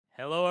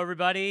Hello,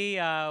 everybody.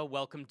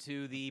 Welcome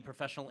to the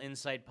Professional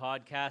Insight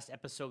Podcast,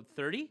 episode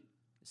 30,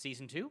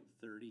 season 2.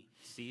 30.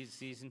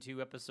 Season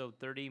 2, episode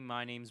 30.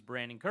 My name's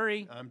Brandon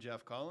Curry. I'm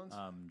Jeff Collins.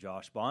 I'm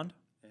Josh Bond.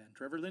 And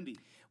Trevor Lindy.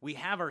 We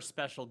have our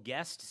special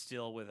guest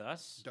still with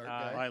us. Dark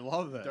guy. I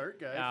love it. Dark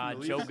guy.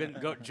 From the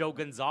Leafs. Joe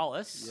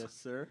Gonzalez. Yes,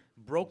 sir.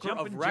 Broker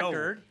Jumpin' of Joe.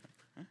 record.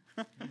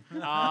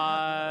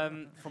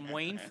 From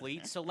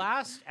Wainfleet. So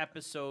last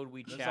episode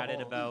we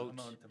chatted about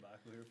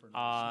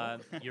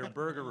your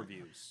burger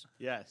reviews.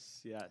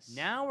 Yes.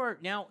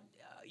 Now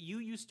you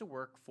used to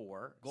work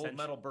for Gold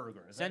Medal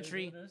Burger. Is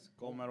Century. that what it is?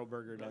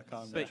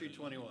 Goldmedalburger.com. But Century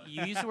 21.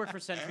 You used to work for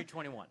Century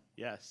 21,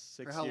 Yes,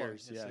 For 6 how long?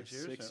 years. Yeah, Yeah, 6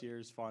 years, 6 yeah.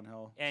 years, Fawn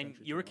Hill. and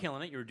Century you were 21.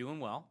 killing it. You were doing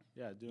well.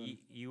 Yeah, doing.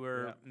 You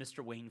were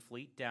Mr.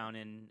 Wainfleet down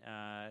in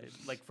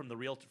like from a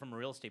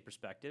real estate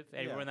perspective.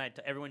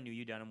 Everyone knew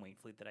you down in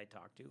Wainfleet that I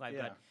talked to. I've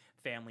got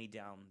family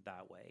down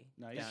that way.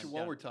 Nice. Down- Actually,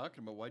 while we're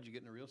talking about why'd you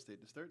get into real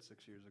estate to start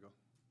 6 years ago?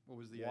 What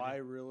was the Why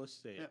idea? real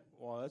estate? Yeah.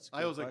 Well, that's. A I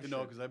good always like to know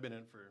question. because I've been in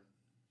it for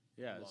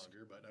Yeah, it's-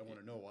 longer, but I want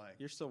to know why.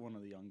 you're still one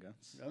of the young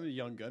guns. I'm a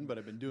young gun, but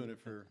I've been doing it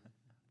for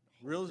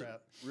Real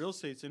crap. real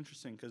estate's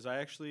interesting because I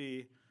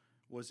actually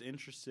was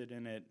interested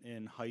in it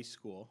in high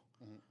school.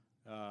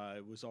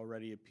 It was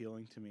already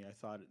appealing to me. I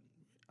thought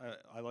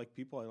I like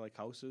people. I like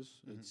houses.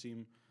 It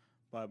seemed,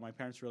 but my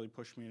parents really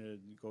pushed me to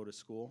go to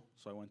school.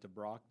 So I went to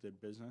Brock, did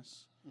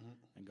business,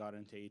 and got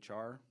into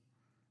HR,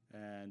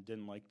 and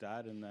didn't like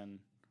that. And then,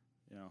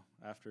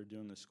 after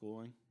doing the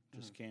schooling,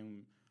 just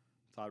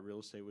thought real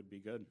estate would be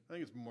good. I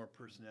think it's more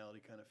personality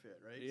kind of fit,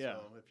 right? Yeah.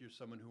 So if you're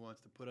someone who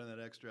wants to put on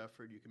that extra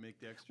effort, you can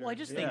make the extra. Well, I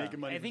just Yeah. think making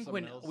money I for think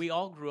someone when else. we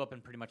all grew up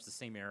in pretty much the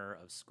same era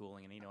of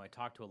schooling, and I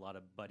talked to a lot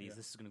of buddies. Yeah.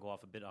 This is going to go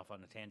off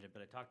on a tangent,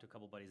 but I talked to a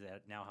couple buddies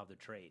that now have their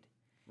trade,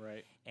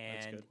 Right.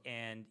 That's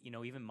and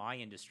good. even my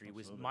industry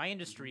Absolutely. my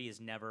industry is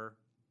never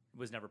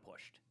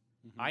pushed.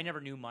 I never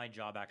knew my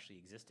job actually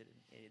existed.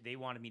 They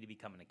wanted me to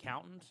become an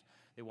accountant.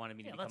 They wanted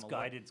me to become that's a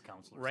guidance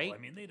counselor. right? So, I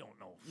mean, they don't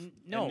know.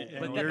 No, And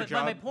but, your but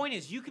my job- point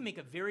is, you can make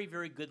a very,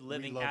 very good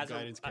living love as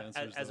guidance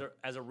counselors,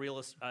 as a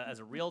realist, as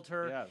a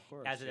realtor, Yeah, of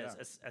course,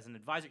 as an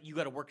advisor. You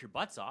got to work your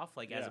butts off,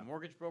 like as a Yeah.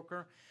 mortgage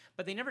broker.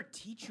 But they never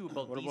teach you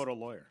about What these. about a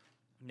lawyer?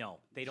 No,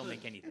 they don't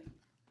make anything.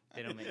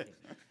 They don't make anything.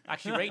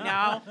 Actually, right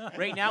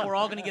now, we're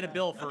all going to get a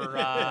bill for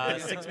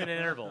 6-minute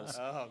intervals.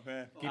 Oh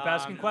man. Keep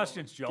asking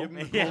questions, Joe. Give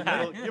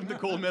him the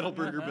Gold Medal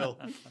Burger bill.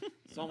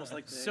 It's almost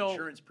like the So-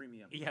 insurance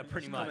premium. Yeah,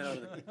 pretty It's coming much.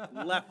 out of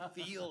the left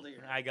field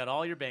here. I got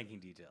all your banking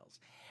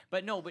details,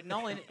 but no, but in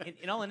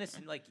all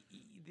innocence, like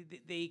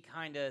they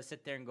kind of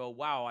sit there and go,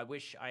 "Wow, I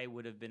wish I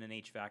would have been an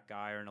HVAC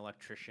guy or an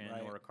electrician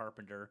Right. or a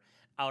carpenter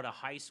out of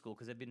high school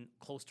because I've been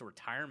close to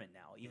retirement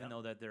now, even Yeah.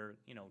 though that they're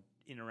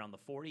in around the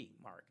 40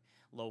 mark,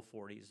 low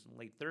 40s,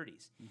 late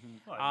 30s,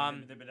 Well, I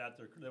mean, they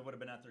would have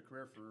been at their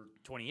career for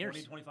 20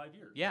 years. 25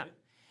 years. Yeah. Right?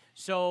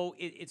 So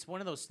it's one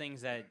of those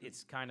things that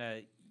it's kind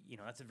of,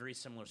 that's a very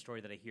similar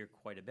story that I hear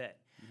quite a bit.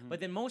 But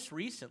then most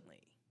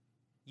recently,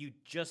 you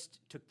just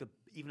took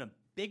even a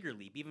bigger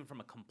leap, even from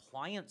a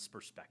compliance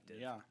perspective,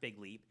 Yeah. big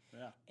leap,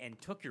 Yeah. and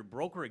took your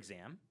broker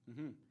exam.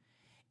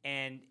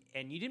 And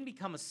you didn't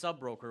become a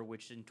sub-broker,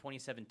 which in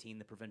 2017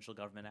 the provincial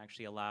government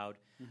actually allowed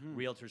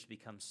realtors to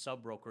become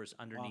sub-brokers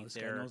Wow, underneath this guy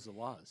their knows the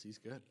laws. He's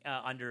good.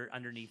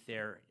 underneath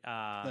their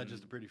Not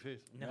just a pretty face.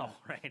 no,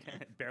 right?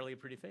 Barely a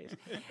pretty face.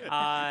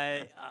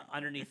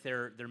 Underneath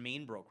their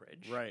main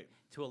brokerage, Right.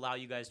 To allow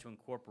you guys to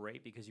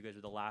incorporate because you guys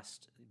were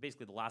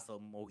basically the last little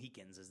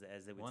Mohicans, as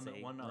they would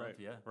say, Right.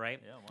 Yeah.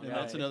 right? Yeah, And Yeah.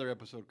 that's another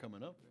episode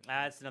coming up.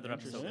 That's another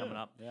episode Interesting. coming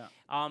up.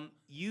 Yeah.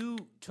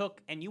 You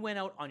took and you went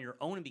out on your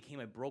own and became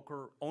a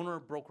broker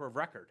of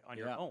record on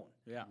your Yeah. own.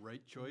 Yeah.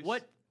 Right choice.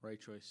 What Right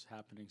choice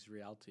happenings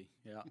reality.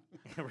 Yeah.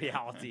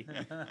 reality?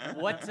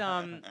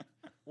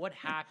 What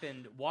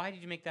happened? Why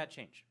did you make that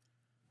change?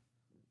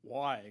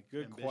 Why?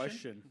 Good Ambition?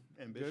 question.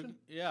 Ambition?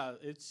 Good. Yeah,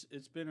 it's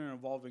been an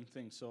evolving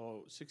thing.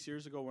 So 6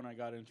 years ago when I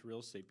got into real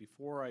estate,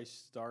 before I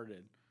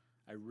started,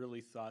 I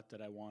really thought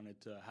that I wanted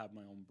to have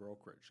my own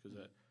brokerage because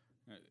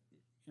I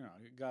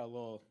got a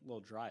little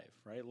drive,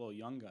 right? A little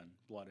young gun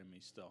blood in me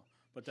still.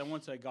 But then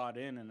once I got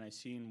in and I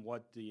seen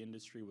what the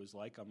industry was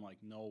like, I'm like,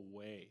 no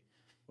way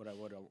would I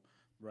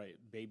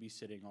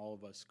babysitting all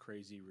of us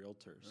crazy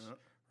realtors,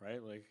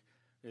 right? Like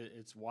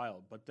it's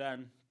wild. But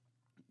then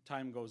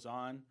time goes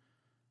on.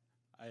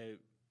 I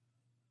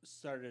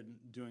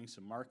started doing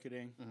some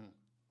marketing.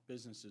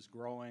 Business is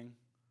growing.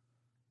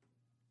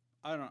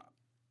 I don't know.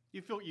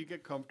 You feel you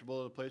get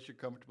comfortable at a place you're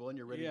comfortable and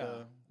you're ready Yeah,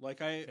 to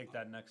like I Take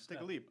that next take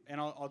step. a leap. and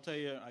I'll tell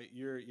you,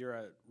 you're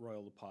at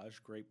Royal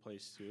LePage, great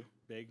place too.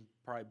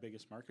 Probably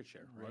biggest market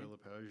share, right? Royal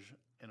LePage,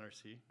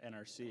 NRC.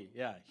 NRC,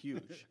 yeah,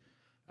 huge,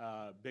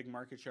 big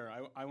market share.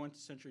 I went to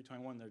Century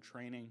 21. Their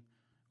training,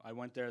 I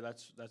went there.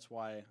 That's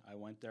why I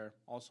went there.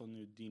 Also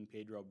knew Dean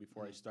Pedro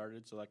before I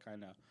started, so that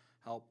kind of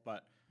helped.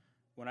 But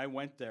when I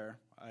went there,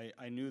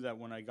 I knew that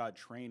when I got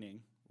training,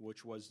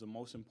 which was the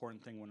most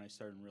important thing when I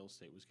started in real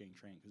estate, was getting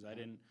trained because I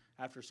didn't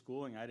after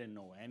schooling I didn't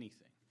know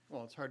anything.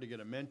 Well, it's hard to get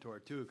a mentor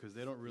too, because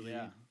they don't really,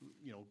 Yeah.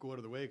 go out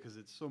of the way, because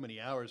it's so many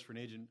hours for an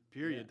agent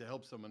period Yeah. to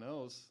help someone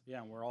else.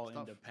 Yeah, and we're all It's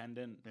tough.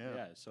 independent. Yeah.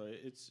 Yeah, so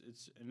it's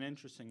an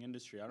interesting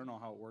industry. I don't know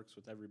how it works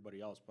with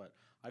everybody else, but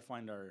I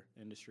find our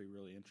industry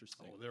really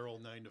interesting. Oh, they're all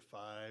 9 to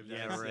 5.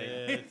 Yeah, that's right.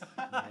 it.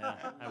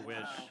 Yeah, I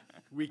wish.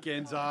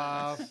 Weekends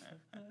off.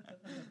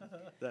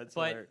 That's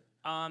But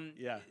hilarious.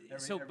 Yeah.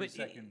 Every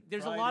second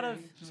there's a lot of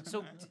Friday.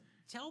 so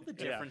tell the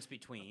Yeah. difference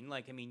between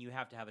you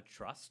have to have a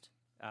trust.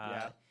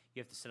 Yeah. You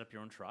have to set up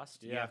your own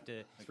trust. You Yeah. have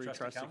to. Three trust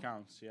trust account?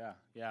 accounts.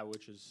 Yeah,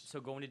 which is So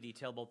go into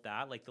detail about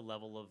that, like the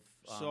level of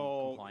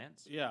so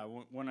compliance. yeah.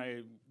 When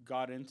I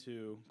got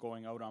into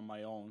going out on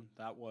my own,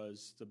 that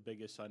was the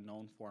biggest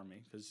unknown for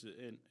me. Because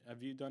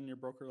have you done your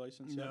broker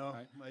license yet? No,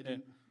 Right? I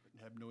didn't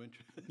have no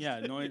interest.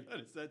 Yeah, no To be in-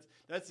 honest.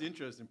 That's the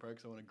interesting part,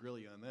 because I want to grill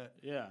you on that.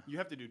 Yeah. You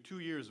have to do 2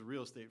 years of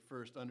real estate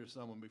first under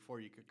someone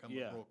before you could come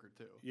Yeah. a broker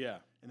too.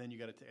 Yeah. And then you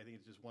got to take, I think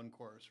it's just one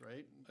course,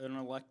 right? An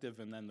elective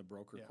and then the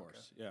broker Yeah, okay.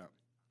 course. Yeah.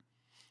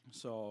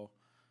 So,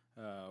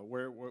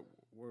 we're We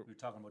were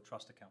talking about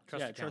trust accounts.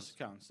 trust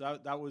accounts.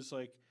 That was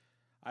like,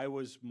 I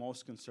was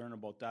most concerned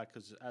about that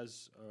because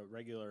as a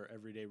regular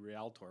everyday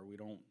realtor, we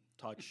don't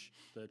touch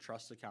the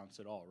trust accounts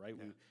at all, right?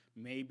 Yeah.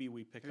 Maybe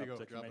we pick Here you up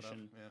go, the drop it off.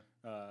 commission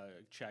Yeah.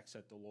 checks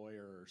at the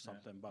lawyer or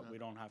something, but Yeah. we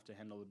don't have to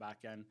handle the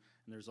back end.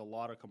 And there's a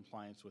lot of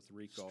compliance with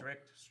RICO.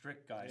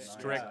 Strict guidelines.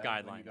 Strict When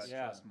guidelines. you got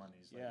Yeah. trust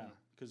monies. like- Yeah,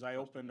 because I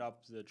opened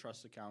up the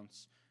trust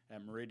accounts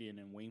at Meridian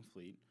in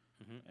Wainfleet,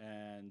 Mhm.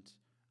 and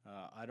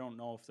I don't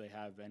know if they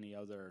have any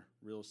other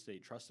real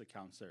estate trust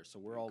accounts there. So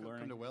we're all Come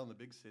learning. to Well in the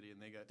big city,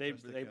 and they got They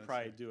trust they accounts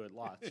probably there. do it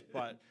lots,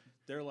 but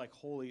they're like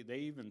holy. They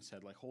even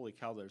said like, holy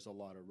cow, there's a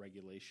lot of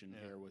regulation Yeah.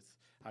 here with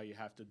how you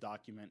have to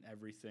document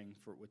everything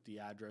with the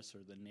address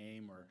or the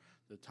name or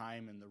the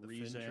time and the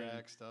reason.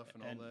 FinTrack stuff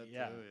and all and that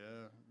yeah. too.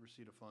 Yeah,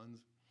 receipt of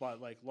funds. But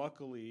like,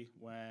 luckily,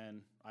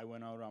 when I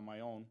went out on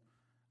my own,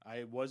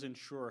 I wasn't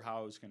sure how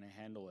I was going to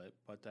handle it.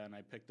 But then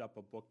I picked up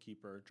a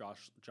bookkeeper,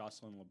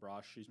 Jocelyn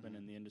LaBroche. She's been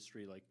in the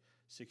industry like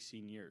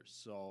 16 years,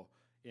 so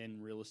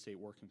in real estate,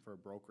 working for a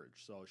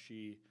brokerage. So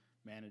she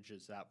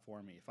manages that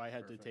for me. If I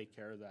had Perfect. to take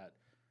care of that,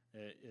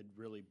 it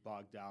really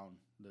bogged down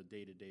the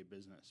day-to-day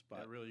business. But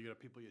Yeah, really, you got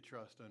people you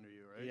trust under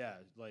you, right? yeah,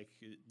 like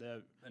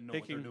the And know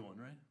what picking they're doing,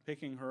 right?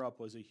 picking her up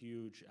was a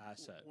huge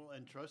asset. Well,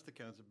 and trust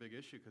account's a big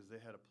issue, because they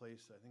had a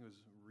place, I think it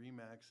was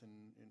Remax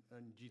in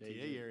GTA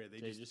They area. They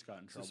just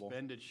got in trouble.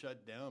 suspended,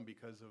 shut down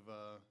because of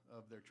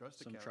their trust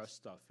Some accounts. trust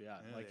stuff, yeah.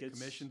 Yeah, Like they had it's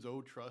commissions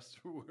owed,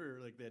 trusts were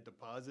like they had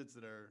deposits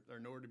that are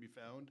nowhere to be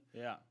found.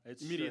 yeah,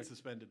 it's Immediate strict.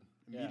 suspended.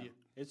 Yeah. Immediate.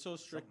 It's so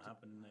strict. Something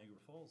happened in Niagara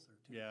Falls there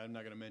too. Yeah, I'm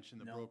not going to mention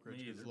the No, brokerage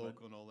me 'cause it's either, but-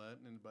 local and all that.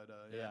 But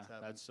yeah, Yeah, it's that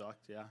happened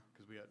sucked. Yeah,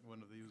 because we got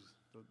one of these.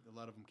 A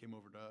lot of them came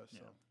over to us.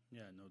 So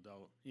yeah, no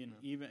doubt. And Yeah.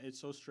 even it's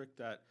so strict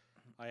that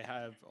I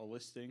have a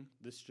listing.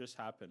 This just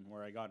happened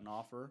where I got an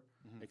offer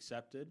Mhm.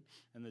 accepted,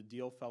 and the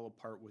deal fell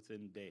apart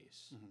within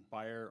days. Mhm.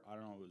 Buyer, I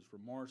don't know, it was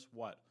remorse.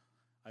 What?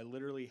 I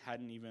literally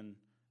hadn't even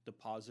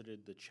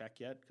deposited the check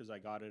yet because I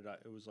got it.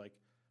 It was like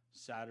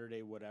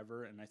Saturday,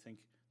 whatever, and I think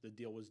the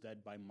deal was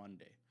dead by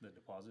Monday. The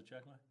deposit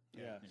check line?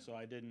 Yeah. Yeah. So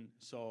I didn't.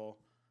 So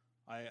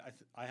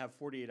I have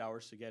 48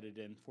 hours to get it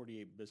in.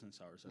 48 business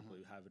hours, I Mhm.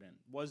 believe, have it in.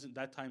 Wasn't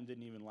that time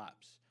didn't even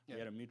lapse. We Yeah.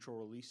 had a mutual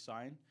release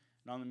sign,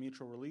 and on the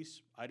mutual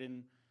release, I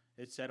didn't.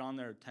 It said on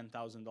there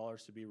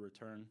 $10,000 to be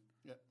returned.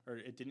 Yeah. Or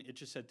it didn't. It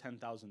just said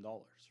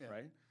 $10,000, Yeah.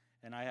 right?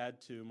 And I had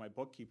to. My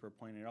bookkeeper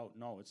pointed out,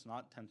 no, it's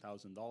not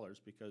 $10,000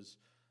 because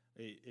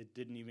it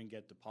didn't even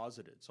get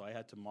deposited. So I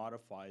had to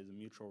modify the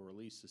mutual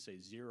release to say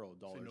 $0.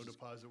 so no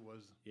deposit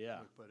was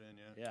Yeah. put in.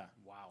 Yeah. Yeah.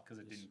 Wow. Because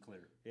it didn't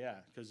clear.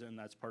 Yeah, because then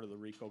that's part of the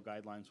RICO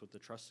guidelines with the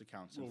trust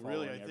accounts. Well, and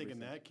really, I following think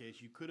in everything. that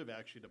case, you could have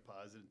actually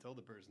deposited and told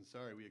the person,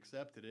 sorry, we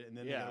accepted it, and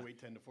then they Yeah. got to wait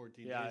 10 to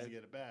 14 Yeah, days I- to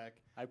get it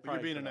back. I But you're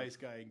probably being a could've- nice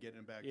guy and getting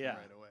it back to Yeah.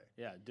 them right away.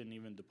 Yeah, didn't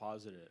even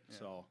deposit it. Yeah.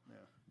 So,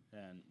 Yeah.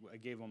 and I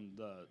gave them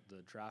the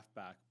draft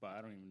back, but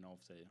I don't even know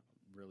if they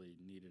really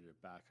needed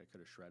it back. I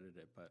could have shredded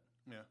it, but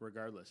Yeah.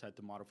 regardless, had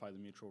to modify the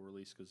mutual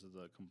release because of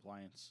the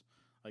compliance.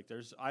 Like,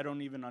 I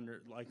don't even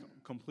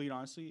complete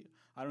honesty,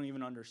 I don't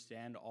even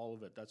understand all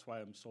of it. That's why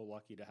I'm so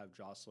lucky to have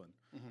Jocelyn,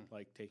 Mhm.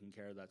 like, taking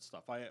care of that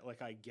stuff.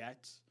 I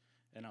get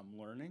and I'm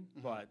learning,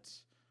 Mhm.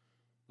 but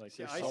like,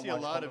 See, there's I so see a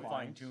much lot of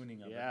fine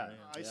tuning of Yeah. it.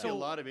 Right? I see a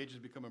lot of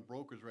agents becoming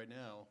brokers right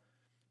now.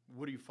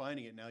 What are you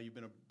finding it now? You've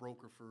been a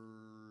broker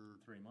for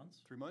 3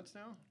 months. 3 months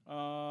now?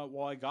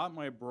 Well, I got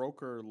my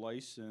broker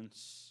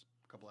license.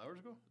 A couple hours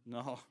ago?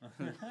 No,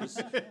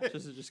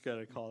 just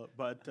gotta call it.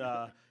 But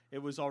it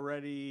was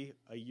already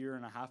a year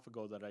and a half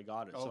ago that I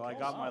got it. So I Okay.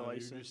 got my So You're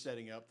license. just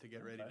setting up to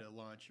get ready Okay. to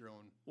launch your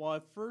own. Well,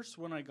 at first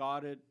when I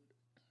got it,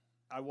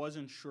 I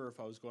wasn't sure if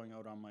I was going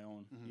out on my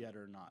own Mhm. yet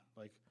or not.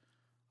 Like,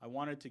 I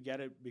wanted to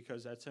get it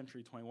because at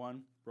Century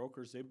 21,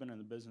 brokers, they've been in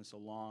the business a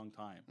long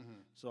time.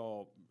 Mhm.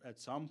 So at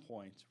some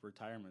point,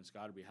 retirement's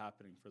got to be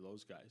happening for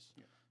those guys.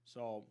 Yeah.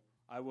 So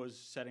I was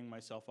setting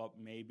myself up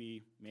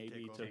maybe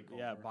Take to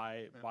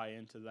over. buy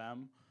into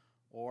them,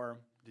 or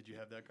Did you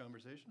have that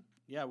conversation?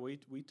 yeah, we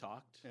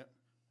talked. Yeah.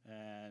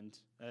 And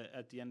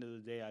at the end of the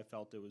day, I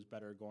felt it was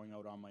better going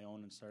out on my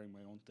own and starting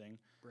my own thing.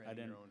 Branding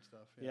didn't- your own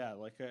stuff. Yeah,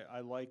 like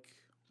I like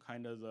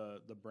kind of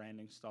the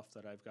branding stuff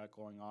that I've got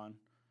going on,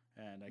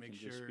 and I Make can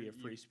just sure be a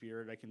free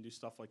spirit. I can do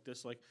stuff like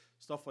this,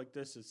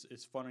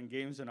 it's fun and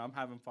games, and I'm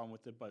having fun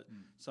with it. But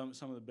some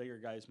of the bigger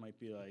guys might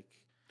be like,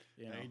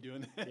 you know, How you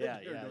doing that? yeah,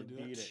 Or yeah, don't do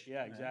beat that. it,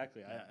 yeah,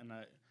 exactly.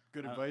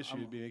 Good I- advice I'm-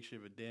 would be make sure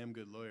you have a damn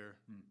good lawyer.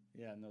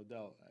 Yeah, no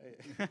doubt.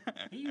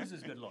 He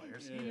uses good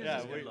lawyers. He uses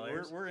Yeah, good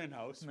lawyers. we're in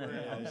house. We're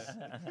in house.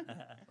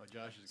 Oh,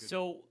 Josh is good.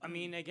 So, I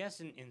mean, I guess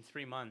in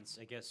 3 months,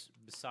 I guess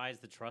besides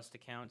the trust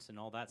accounts and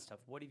all that stuff,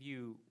 what have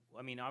you?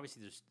 I mean,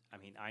 obviously,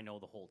 I know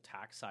the whole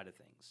tax side of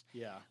things,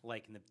 Yeah,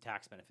 like in the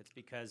tax benefits,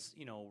 because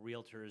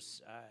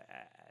realtors,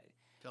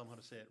 Tell them how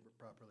to say it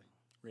properly.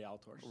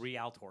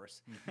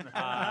 realtors.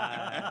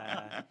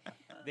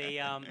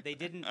 they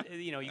didn't.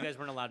 You guys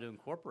weren't allowed to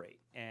incorporate,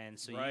 and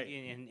so Right.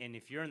 and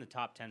if you're in the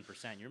top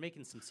 10%, you're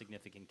making some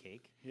significant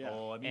cake. Yeah.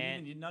 Oh, I mean,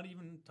 And- not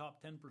even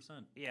top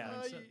 10%.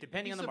 Yeah, You'd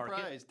depending be on the market.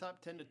 surprised.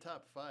 Top 10 to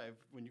top 5.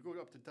 When you go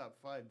up to top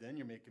 5, then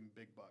you're making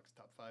big bucks.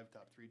 Top 5,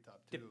 top 3,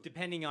 top 2.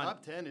 Depending on,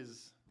 Top 10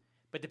 is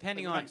but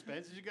depending like, on,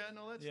 expenses you got and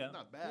all that. Yeah. It's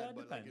not Yeah, bad, it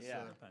but like depends. it's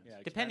Yeah. Depends.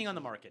 Yeah, depending on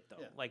the expenses. market,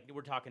 though. Yeah.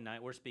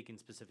 Like we're speaking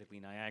specifically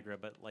Niagara,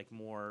 but like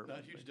more. not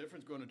a huge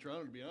difference going to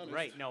Toronto, to be honest.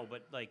 Right. No,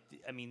 but like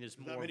I mean, there's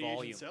There's not more many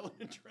volume. Asians selling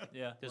in Toronto.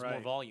 Yeah. There's more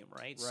Right. volume,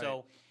 right? Right.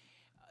 So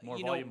More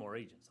you volume, know, more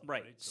agents. though,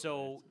 right. So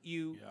So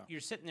it's- Yeah. you're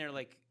sitting there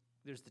like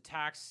there's the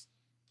tax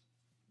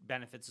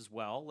benefits as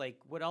well. Like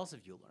what else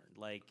have you learned?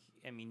 Like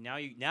I mean,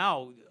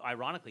 now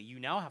ironically you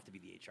now have to be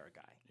the HR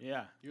guy.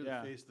 Yeah, You're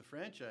yeah. the face of the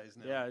franchise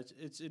now. Yeah,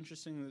 it's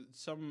interesting that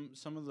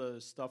some of the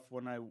stuff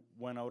when I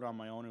went out on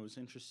my own, it was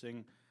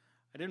interesting.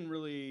 I didn't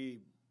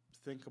really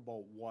think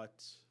about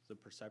what the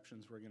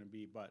perceptions were going to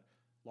be, but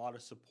a lot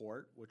of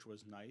support, which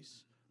was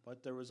nice.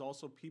 But there was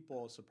also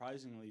people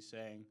surprisingly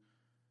saying,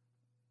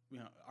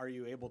 are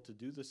you able to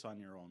do this on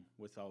your own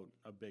without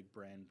a big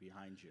brand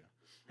behind you?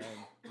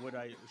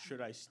 And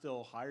should I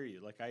still hire you?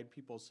 Like I had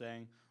people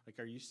saying, like,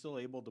 are you still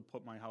able to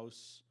put my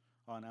house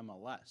on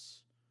MLS?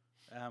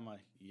 And I'm like,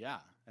 yeah.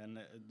 And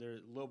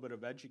there's a little bit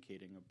of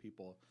educating of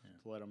people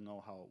to let them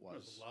know how it was.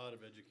 There's a lot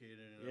of educated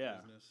in Yeah,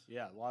 our business.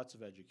 yeah, lots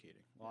of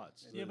educating,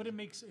 lots. Yeah, but it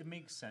makes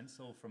sense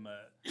though from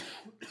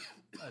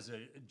as a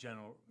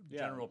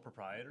general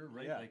proprietor,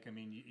 right? Yeah. Like I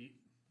mean,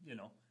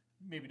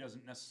 maybe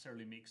doesn't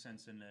necessarily make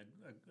sense in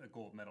a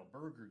gold medal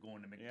burger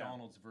going to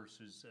McDonald's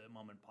versus a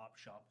mom and pop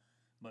shop.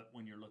 But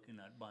when you're looking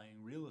at buying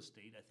real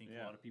estate, I think a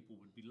Yeah. lot of people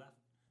would be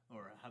left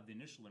or have the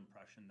initial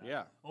impression that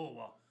Yeah. oh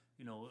well,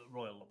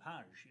 Royal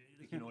LePage,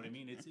 you know what I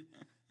mean?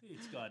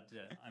 It's got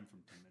I'm from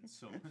Timmins,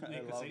 so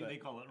love it. they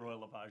call it Royal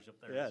LePage up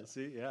there. Yeah, so.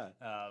 see, yeah.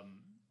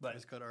 But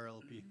It's got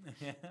RLP.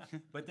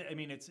 but I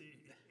mean,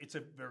 it's a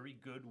very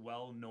good,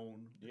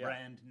 well-known Yeah.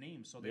 brand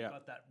name, so they've Yeah.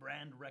 got that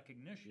brand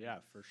recognition. Yeah,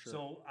 for sure.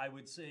 So I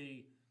would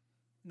say,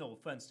 no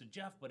offense to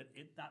Jeff, but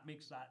that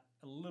makes that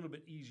a little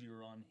bit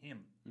easier on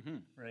him,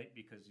 right?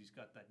 Because he's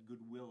got that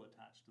goodwill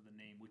attached to the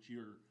name, which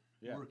you're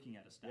Yeah. working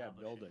at Yeah, establishing,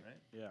 building.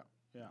 right? Yeah,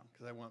 yeah.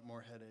 Because I want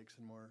more headaches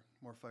and more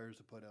fires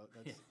to put out.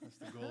 That's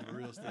the goal of a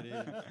real estate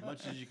agent. As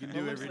much as you can do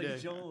Well, looks every like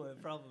day. Joe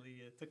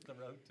probably took the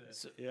route.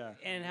 So, Yeah.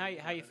 And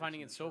how you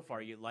finding it so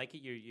far? You like it?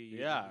 You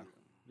Yeah,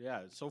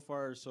 yeah. So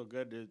far, so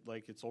good.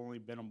 It's only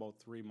been about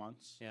 3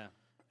 months. Yeah.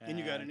 And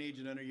you got an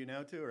agent under you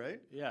now too,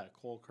 right? Yeah,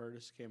 Cole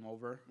Curtis came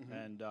over,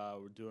 and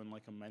we're doing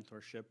like a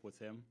mentorship with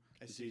him.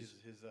 I see his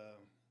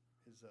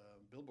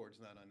billboard's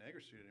not on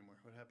Niagara Street anymore.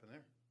 What happened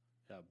there?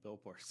 Yeah,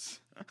 billboards.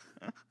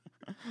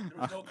 There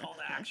was no call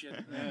to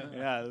action.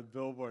 Yeah, the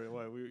billboard.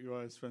 What, you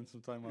want to spend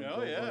some time on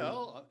Oh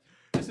billboards?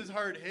 yeah. This is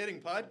hard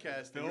hitting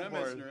podcast. We're not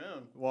messing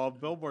around. Well,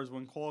 billboards,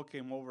 when Cole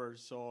came over,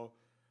 so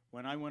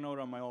when I went out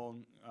on my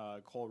own,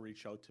 Cole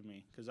reached out to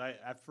me. Because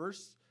at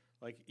first,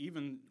 like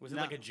even... Was it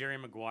like a Jerry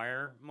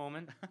Maguire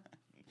moment?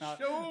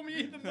 Show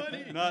me the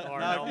money. Or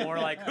no, more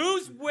like,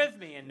 who's with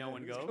me? And no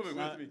one goes. coming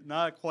with me.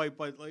 Not quite,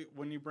 but like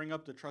when you bring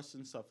up the trust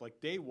and stuff, like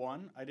day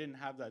one, I didn't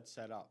have that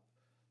set up.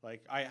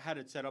 Like I had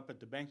it set up at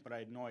the bank, but I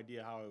had no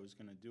idea how I was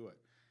going to do it.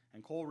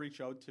 And Cole reached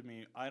out to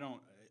me.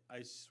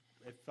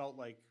 It felt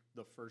like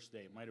the first day.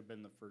 It might have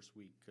been the first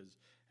week because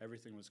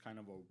everything was kind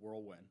of a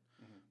whirlwind.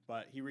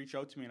 But he reached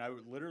out to me, and I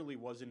literally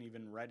wasn't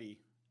even ready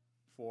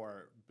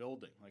for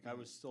building. Like I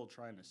was still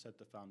trying to set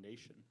the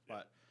foundation.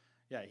 But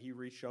yeah, he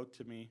reached out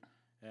to me,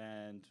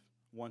 and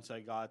once I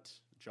got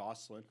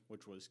Jocelyn,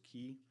 which was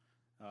key,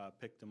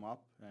 picked him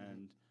up,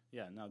 and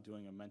now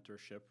doing a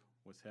mentorship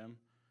with him.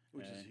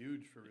 Which is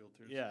huge for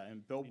realtors. Yeah, and You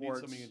need billboards.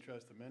 somebody you can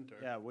trust to mentor.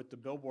 Yeah, with the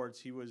billboards,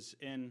 he was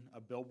in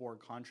a billboard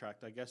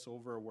contract, I guess,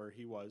 over where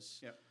he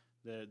was. Yep.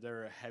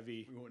 They're a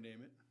heavy. We won't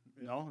name it.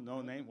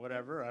 No name,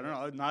 whatever. I don't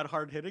know. Not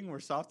hard hitting. We're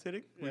soft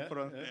hitting. We Yeah, put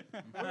on.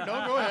 No,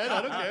 go ahead.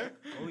 I don't care.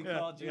 Oh, we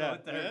called you yeah,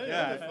 out there.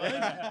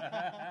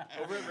 yeah.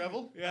 Over at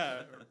Revel.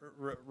 Yeah,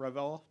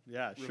 Revel.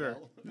 Yeah, sure.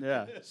 Revel.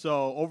 Yeah.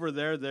 So over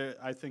there,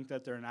 I think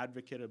that they're an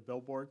advocate of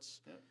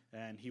billboards,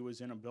 and he was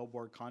in a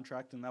billboard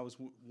contract, and that was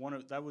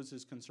that was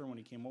his concern when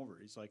he came over.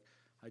 He's like,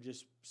 I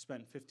just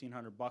spent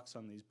 $1,500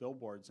 on these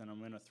billboards, and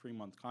I'm in a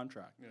 3-month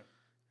contract.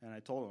 Yeah. And I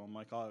told him, I'm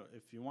like, oh,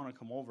 if you want to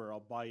come over, I'll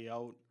buy you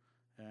out,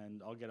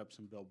 and I'll get up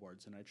some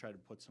billboards. And I tried to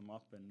put some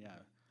up, and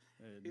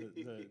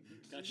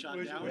Got shot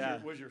was, down. was, Yeah.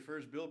 your, was your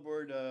first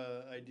billboard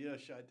idea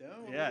shot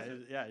down? What yeah,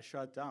 was it? it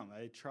shot down.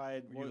 I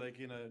tried. Were you like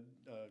in a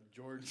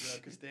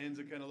George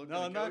Costanza kind of look?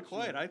 No, not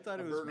quite. I thought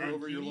a it was burger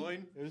over your Mankini?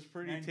 loin. It was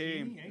pretty Mankini,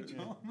 tame. eh,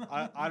 Joe?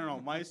 I don't know.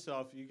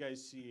 Myself, you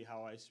guys see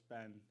how I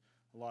spend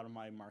a lot of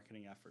my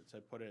marketing efforts. I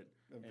put it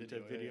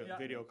into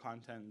video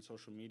content and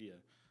social media.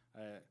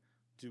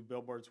 Do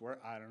billboards work?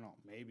 I don't know.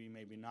 Maybe,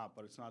 maybe not.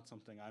 But it's not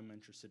something I'm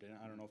interested in.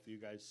 I don't know if you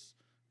guys.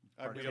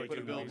 I've never partake put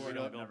a in billboard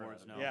those. up.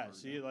 Billboards, no. Yeah.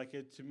 See, like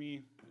it to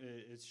me,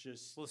 it's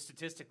just Well,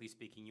 statistically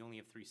speaking, you only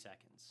have 3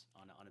 seconds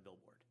on a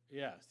billboard.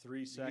 yeah, 3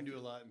 You can seconds. do a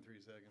lot in 3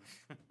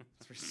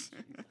 seconds.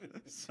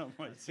 Some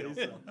might say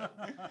so.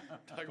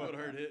 Talk about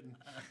hard hitting.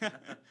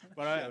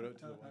 But I, Shout out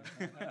to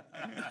the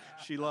one.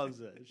 she loves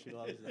it. She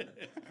loves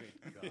it.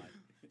 God.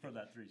 For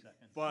that 3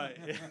 seconds. But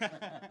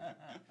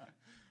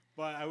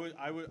but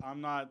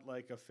I'm not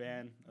like a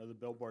fan of the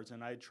billboards,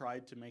 and I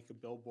tried to make a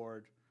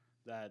billboard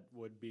that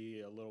would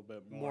be a little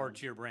bit More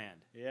to your brand.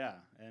 yeah,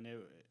 and it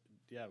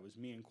was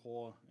me and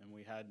Cole, and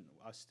we had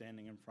us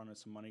standing in front of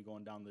some money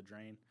going down the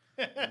drain.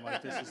 I'm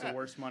like, this is the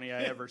worst money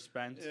I ever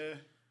spent, Yeah.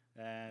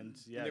 and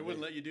And they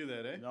wouldn't let you do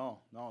that, eh? no,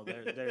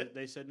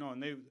 they said no,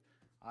 and I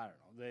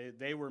don't know,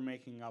 they were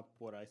making up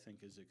what I think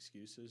is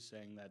excuses,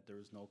 saying that there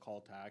was no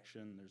call to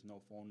action, there's no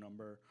phone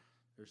number,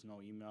 there's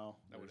no email.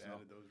 I would there's have no-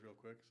 added those real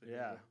quick. So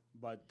Yeah,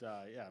 but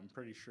I'm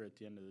pretty sure at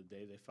the end of the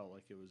day they felt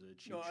like it was a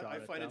cheap No, shot. I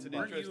at find it's them, an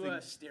but Weren't you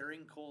interesting-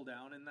 staring Cole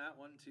down in that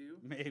one too?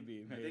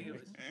 maybe. I think it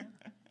was.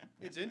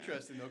 It's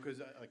interesting though,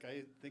 because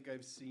I think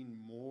I've seen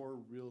more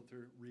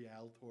realtor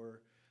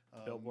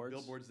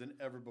Billboards? than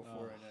ever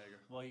before Oh. in Niagara.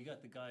 Well, you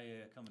got the guy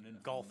coming in.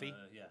 Golfy?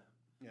 Yeah.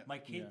 Yeah. My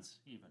kids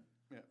even.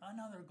 Yeah.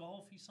 Another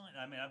golfy sign.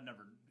 I mean,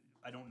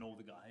 I don't know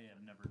the guy.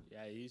 I've never.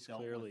 Yeah, he's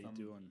dealt with clearly them.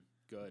 doing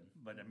good.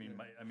 But I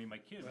mean, my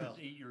kid Well, was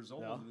 8 years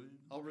old. yeah.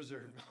 I'll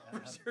reserve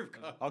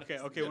comment.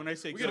 Okay. When I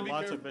say We gotta good, be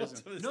lots of careful business.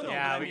 some of this No, stuff. no,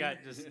 Yeah, but I we mean,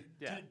 got just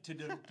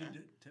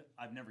yeah.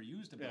 I've never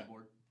used a Yeah.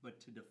 billboard, but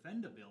to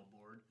defend a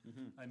billboard,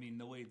 I mean,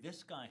 the way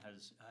this guy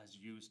has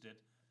used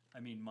it, I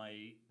mean,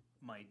 my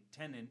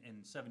 10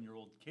 and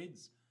 7-year-old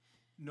kids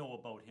know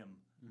about him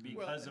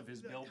because of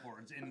his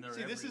billboards in there.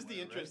 See, this is the everywhere,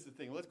 right? interesting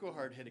thing. Let's go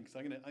hard hitting because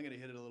I'm gonna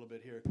hit it a little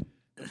bit here.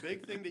 The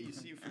big thing that you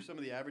see for some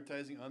of the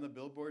advertising on the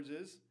billboards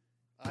is,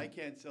 I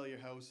can't sell your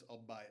house, I'll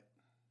buy it.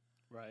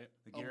 Right.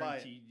 The I'll buy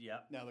it. guaranteed, yeah.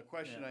 Now the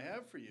question Yeah. I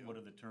have for you: What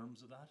are the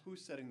terms of that?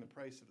 who's setting the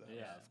price of the house?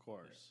 Yeah, of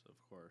course.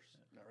 All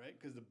right,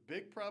 because the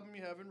big problem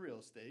you have in real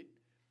estate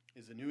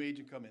is a new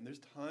agent come in. There's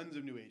tons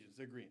of new agents.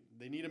 They're green.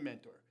 They need a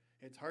mentor.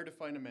 It's hard to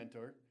find a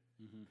mentor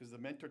because the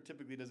mentor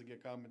typically doesn't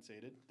get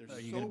compensated. They're Are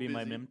you so going to be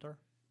my busy. mentor?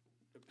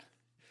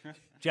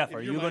 Jeff, If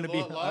are you're you my going to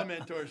be law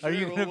mentor? Are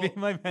you sure, going to be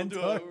my we'll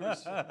do mentor?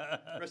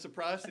 a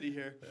reciprocity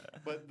here.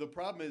 But the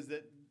problem is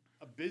that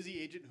a busy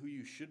agent who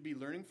you should be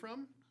learning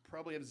from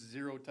probably has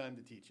zero time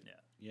to teach it.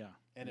 Yeah. Yeah.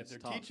 And if it's they're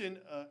tough. teaching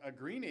a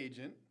green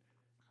agent,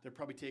 they're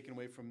probably taken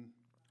away from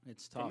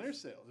It's tough. their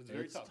sales. It's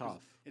very It's tough. 'cause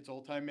tough. It's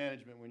old time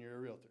management when you're a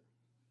realtor.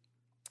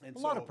 And A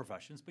lot of so-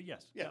 professions, but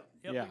yes. Yeah.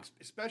 Yep. Yeah.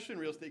 Especially in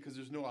real estate because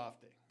there's no off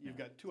day. You've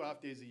got 2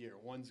 off days a year.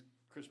 One's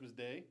Christmas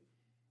Day,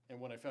 and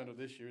what I found out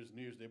this year is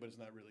New Year's Day, but it's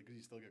not really because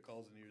you still get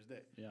calls on New Year's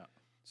Day. Yeah.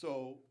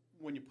 So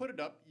when you put it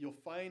up, you'll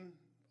find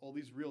all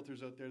these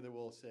realtors out there that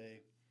will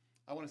say,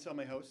 I want to sell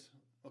my house.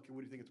 Okay, what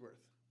do you think it's worth?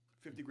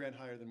 50 grand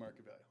higher than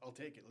market value. I'll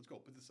take it. Let's go.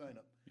 Put the sign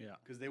up. Yeah.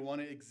 Because they want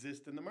to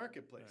exist in the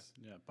marketplace.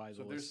 Yeah. Buy So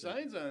the if there's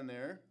listing. signs on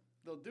there,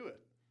 they'll do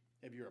it.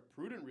 If you're a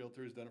prudent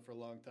realtor who's done it for a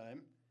long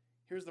time,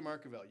 here's the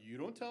market value. You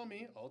don't tell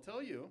me, I'll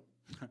tell you,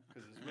 because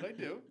this is what I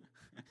do.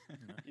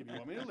 If you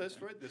want me to list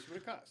for it, this is what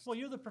it costs. Well,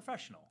 you're the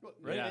professional, Well,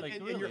 right? yeah. Like,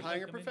 And really, you're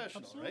hiring like, a I mean,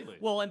 professional, right? absolutely.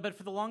 Well, but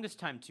for the longest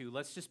time too,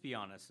 let's just be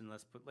honest and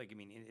let's put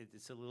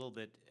it's a little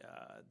bit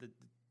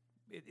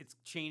it's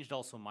changed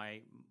also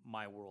my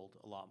world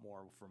a lot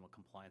more from a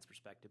compliance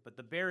perspective. But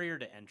the barrier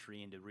to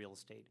entry into real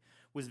estate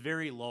was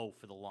very low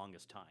for the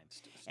longest time.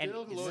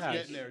 Still low, it's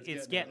getting there,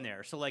 It's getting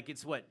there. So like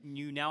it's what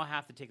you now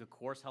have to take a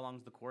course. How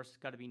long's the course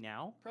got to be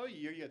now? Probably a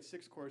year. You had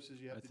 6 courses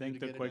you have I to think do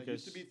the to get it. It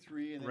used to quickest- be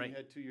 3, and then Right. you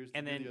had 2 years to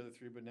And do then- the other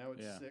 3, but now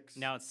it's Yeah. 6.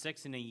 Now it's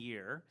 6 in a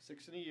year.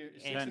 6 in a year,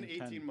 6 And- in 18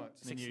 10.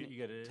 months. And you, Six- you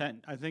get a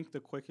 10. I think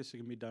the quickest it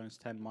can be done is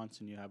 10 months,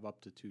 and you have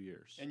up to 2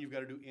 years. And you've got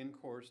to do in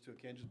course too. It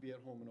can't just be at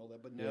home and all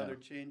that. But now Yeah. they're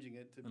changing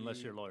it to unless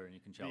be, you're a lawyer and you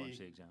can challenge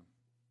be- the exam.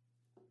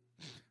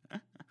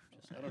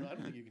 I don't know. I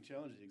don't think you can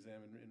challenge the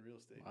exam in real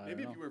estate. I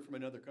Maybe don't if you were from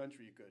another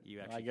country, you could.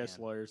 You actually I guess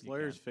can. lawyers You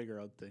lawyers can. figure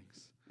out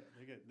things.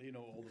 Yeah, they know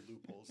all the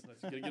loopholes.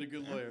 That's, you got to get a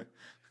good lawyer.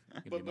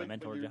 You can be my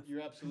mentor, you're, Jeff.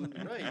 you're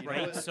absolutely right. You know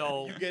Right, what?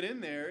 so- you get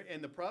in there,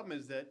 and the problem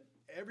is that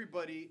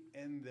everybody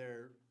and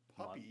their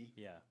puppy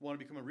Yeah. want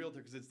to become a realtor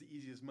because it's the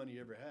easiest money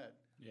you ever had.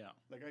 Yeah.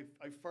 Like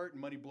I fart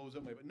and money blows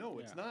up my. But no,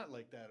 it's Yeah. not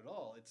like that at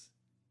all. It's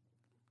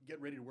get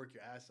ready to work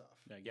your ass off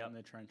Yeah. Get in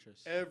the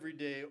trenches. every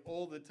day,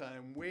 all the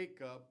time.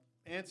 Wake up,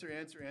 answer,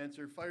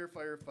 fire,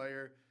 fire,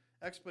 fire.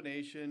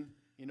 Explanation.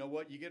 You know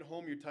what? You get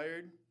home, you're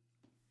tired.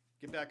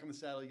 Get back on the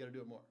saddle. You got to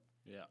do it more.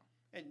 Yeah.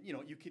 And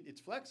you can. It's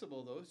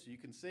flexible though, so you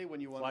can say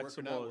when you want to work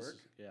or not Flexible is- work.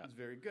 yeah. It's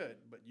very good,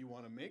 but you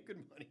want to make good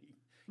money.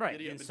 Right,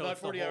 Giddy up. and It's so not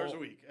it's the 40 hours a whole-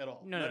 week at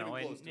all. No, not no,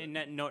 even close to it.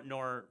 and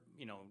nor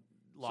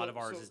a lot So- of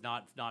ours so- is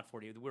not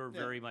 40. We're Yeah.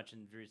 very much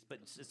in various,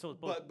 but so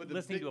both but the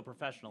listening big- to a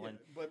professional Yeah, and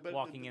but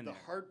walking the, in the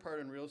there. hard part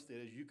in real estate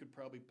is you could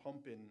probably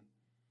pump in,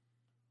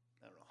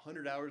 I don't know,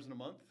 100 hours in a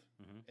month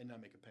Mhm. and not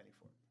make a penny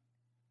for it.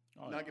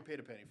 Oh, Not yeah. get paid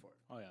a penny for it.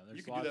 Oh, yeah. There's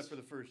You could lots, do that for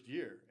the first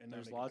year and not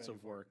there's make lots a penny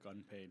of for it. work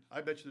unpaid. I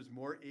bet you there's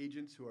more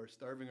agents who are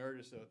starving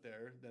artists out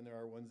there than there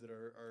are ones that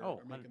are Oh,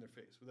 making their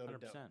face, without a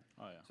doubt. 100%.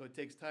 Oh, yeah. So it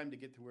takes time to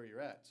get to where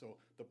you're at. So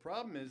the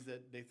problem is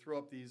that they throw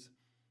up these,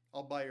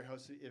 I'll buy your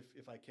house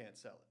if I can't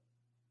sell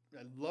it.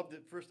 I loved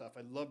it. First off,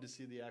 I'd love to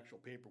see the actual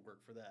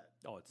paperwork for that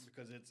Oh, it's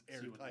because it's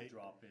See what the airtight.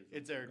 drop is.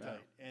 It's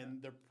airtight.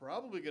 And they're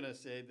probably going to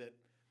say that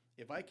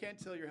if I can't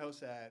sell your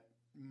house at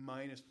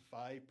minus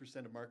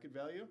 5% of market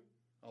value,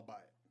 I'll buy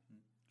it.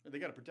 They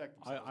got to protect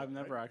themselves. I've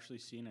never right? actually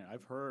seen it.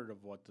 I've heard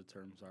of what the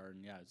terms are,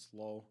 and yeah, it's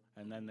low.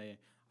 And then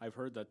I've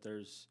heard that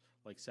there's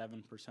like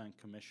 7%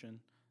 commission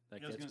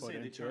that I was gets going to put say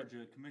they into charge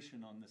it. a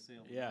commission on the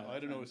sale. of Yeah. the I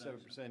don't know what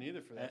transaction. 7%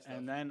 either for that stuff.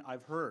 And then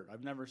I've heard,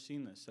 I've never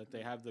seen this, that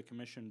they have the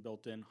commission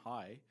built in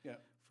high Yeah.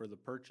 for the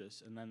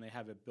purchase, and then they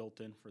have it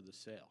built in for the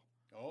sale.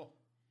 Oh.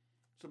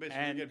 So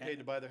basically, And- you're getting paid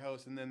to buy their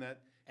house, and then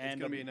it's and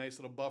going to a- be a nice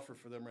little buffer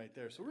for them right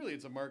there. So really,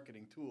 it's a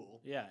marketing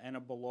tool. Yeah, and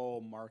a below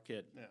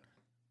market Yeah.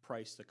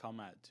 price to come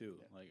at too.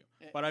 Yeah. Like,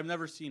 And- but I've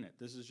never seen it.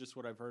 This is just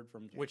what I've heard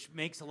from. which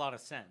makes a lot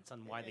of sense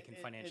on why they can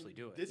And- financially and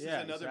do it. This Yeah,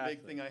 is another big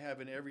exactly. thing I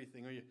have in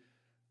everything. Where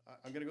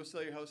I'm going to go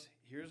sell your house.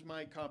 Here's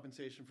my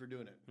compensation for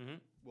doing it. Mhm.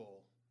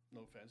 Well,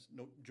 no offense.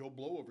 No, Joe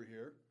Blow over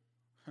here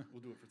will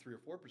do it for 3 or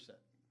 4%.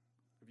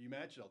 If you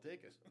match it, I'll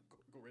take it.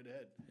 Go right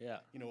ahead.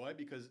 Yeah, You know why?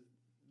 Because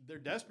they're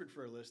desperate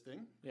for a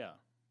listing, yeah,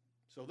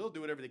 so they'll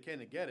do whatever they can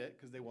to get it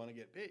because they want to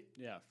get paid.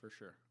 yeah, for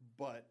sure.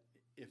 But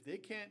if they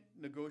can't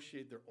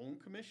negotiate their own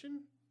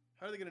commission,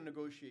 how are they going to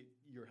negotiate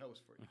your house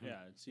for you?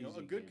 Yeah, it's You easy. know,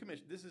 a good game.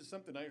 commission. This is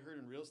something I heard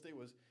in real estate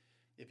was,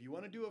 if you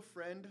want to do a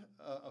friend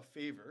a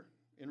favor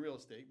in real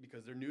estate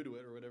because they're new to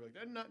it or whatever like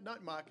that,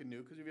 not mocking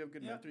new because if you have a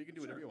good Yeah, mentor, you can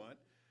do whatever sure. you want.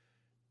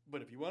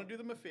 But if you want to do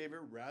them a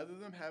favor, rather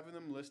than having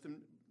them list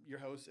your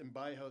house and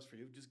buy a house for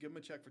you, just give them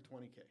a check for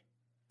 $20K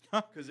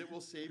because it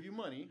will save you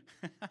money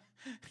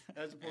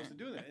as opposed to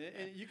doing that.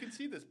 And you can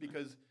see this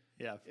because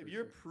Yeah, if for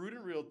you're sure. a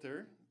prudent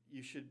realtor,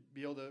 you should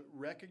be able to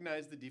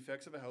recognize the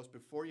defects of a house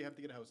before you have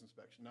to get a house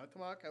inspection. Not to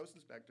mock house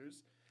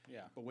inspectors,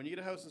 Yeah, but when you get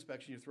a house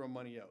inspection, you throw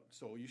money out.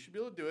 So you should be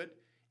able to do it.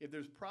 If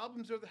there's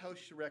problems with the house,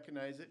 you should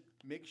recognize it.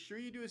 Make sure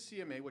you do a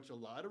CMA, which a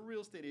lot of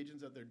real estate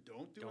agents out there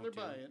don't do when they're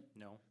buying.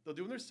 No. They'll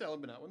do when they're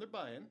selling, but not when they're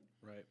buying,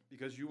 right.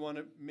 because you want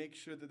to make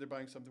sure that they're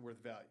buying something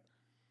worth value.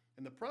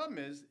 And the problem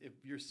is, if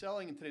you're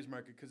selling in today's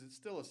market, because it's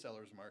still a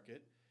seller's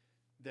market,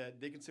 that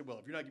they can say, well,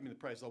 if you're not giving me the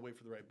price, I'll wait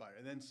for the right buyer.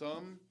 And then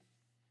some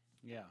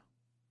Yeah,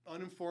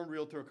 uninformed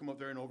realtor will come up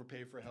there and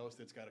overpay for a house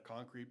that's got a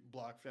concrete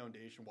block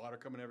foundation, water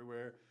coming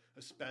everywhere,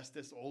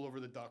 asbestos all over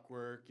the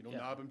ductwork, Yeah.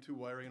 knob and two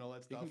wiring and all that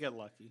you stuff. can get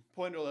lucky.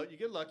 Point it all out. You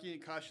get lucky, it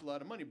costs you a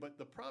lot of money. But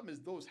the problem is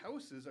those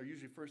houses are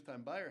usually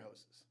first-time buyer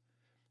houses.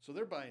 So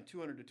they're buying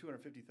 $200,000 to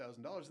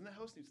 $250,000, and that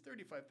house needs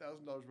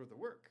 $35,000 worth of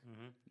work.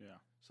 Yeah,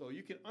 So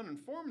you can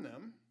uninform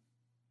them.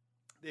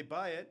 They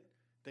buy it.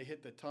 They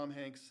hit the Tom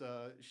Hanks,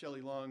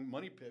 Shelley Long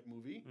Money Pit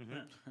movie,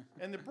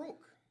 and they're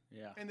broke.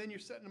 yeah, And then you're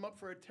setting them up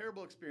for a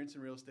terrible experience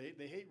in real estate.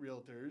 They hate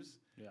realtors.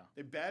 yeah,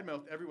 They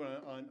badmouth everyone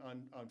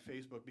on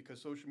Facebook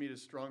because social media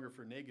is stronger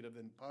for negative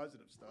than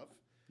positive stuff.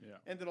 yeah.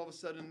 And then all of a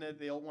sudden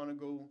they all want to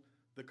go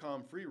the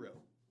COM free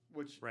route,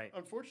 which Right.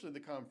 unfortunately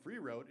the COM free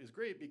route is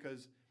great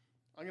because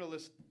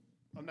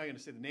I'm not going to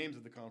say the names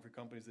of the COM free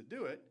companies that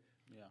do it.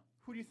 Yeah.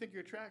 Who do you think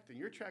you're attracting?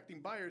 You're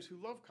attracting buyers who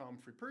love COM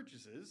free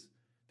purchases.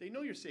 They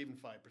know you're saving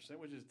 5%,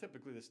 which is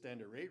typically the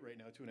standard rate right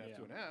now, 2.5%, Yeah.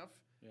 2.5%.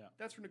 Yeah.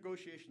 That's where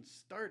negotiations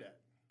start at.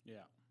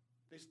 Yeah.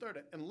 They start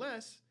at,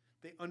 unless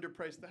they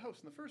underprice the house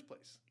in the first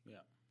place. Yeah.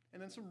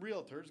 And then some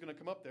realtor is going to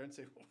come up there and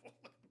say, well, look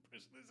at the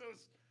price of this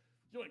house.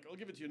 You're like, I'll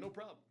give it to you, no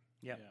problem.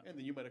 Yeah. Yeah. And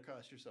then you might have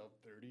cost yourself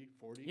 30,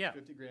 40, Yeah.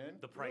 50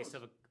 grand. The Who price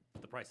knows? of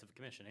the price of a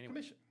commission anyway.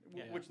 commission,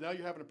 Yeah. which now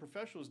you're having a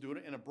professional who's doing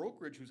it and a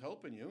brokerage who's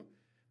helping you.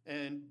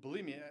 And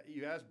believe me,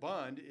 you ask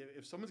Bond,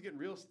 if someone's getting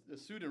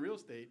sued in real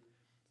estate,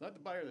 it's not the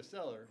buyer or the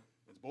seller.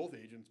 It's both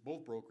agents,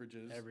 both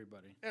brokerages,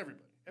 Everybody.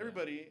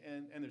 everybody,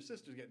 and their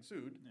sister's getting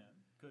sued. Yeah,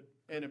 good.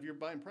 And if you're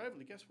buying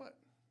privately, guess what?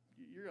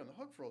 You're on the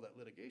hook for all that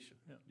litigation.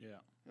 Yeah.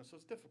 So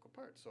it's a difficult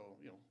part. So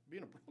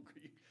being a broker,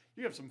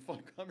 you have some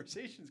fun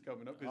conversations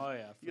coming up. 'Cause Oh,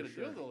 yeah, you got for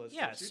to deal with sure. all this.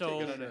 Yeah, stuff. You're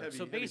taking on a heavy,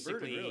 so heavy basically,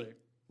 burden, really.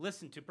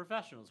 listen to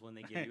professionals when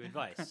they give you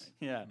advice.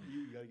 Yeah.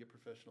 You got to get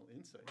professional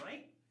insight.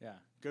 Right? Yeah.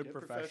 Good Get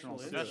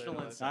professionals. professional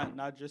too. insight. insight.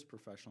 Not just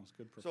professionals.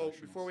 Good So professionals.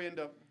 before we end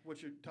up,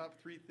 what's your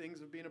top 3 things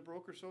of being a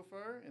broker so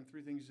far, and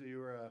 3 things that you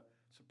were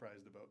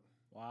surprised about?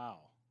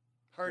 Wow.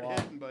 Hard Wow.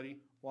 hitting,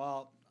 buddy.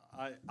 Well,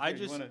 I Here,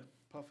 just you want to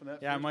puff on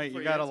that? yeah, I first might.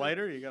 before You got a answer?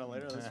 lighter? You got a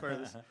lighter? Let's fire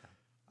this.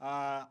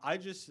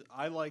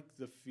 I like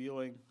the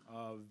feeling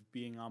of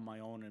being on my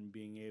own and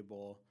being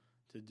able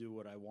do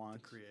what I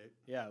want. Create,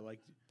 Yeah, like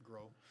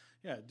grow.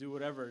 yeah, do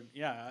whatever.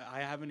 Yeah, I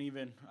haven't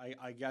even.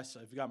 I guess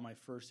I've got my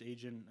first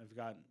agent. I've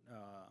got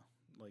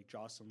like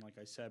Jocelyn, like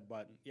I said.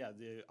 But yeah,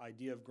 the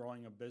idea of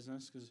growing a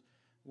business, because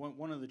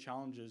one of the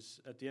challenges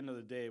at the end of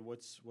the day,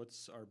 what's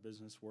our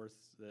business worth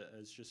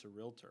as just a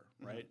realtor,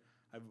 right?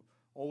 I've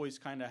always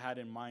kind of had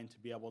in mind to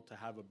be able to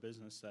have a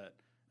business that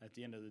at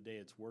the end of the day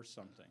it's worth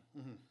something.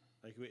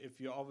 Like if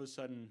you all of a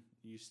sudden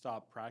you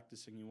stop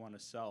practicing, you want to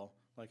sell.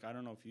 Like I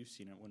don't know if you've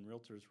seen it when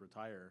realtors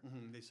retire.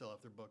 They sell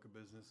off their book of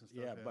business and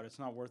stuff. Yeah, but it's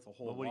not worth a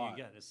whole But what lot.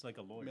 do you get? It's like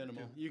a lawyer.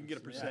 minimal. too. You can get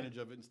a It's- percentage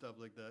of it and stuff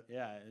like that.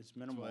 Yeah, it's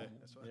minimal.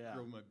 That's why I yeah.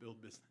 grow my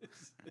build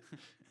business.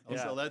 I'll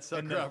Yeah. sell that And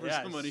sucker the- off for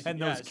yeah, some money. And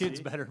Yeah, those kids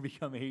see? better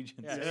become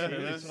agents. Yeah, Yeah, see,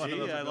 yeah. see, One of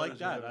those I like brothers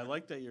that. or I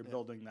like that you're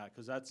building that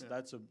because that's Yeah.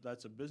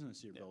 that's a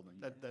business you're building.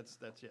 That's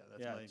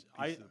Yeah, my it's-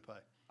 piece of the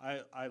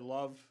pie. I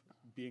love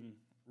being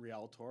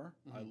realtor.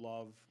 I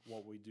love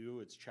what we do.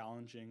 It's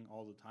challenging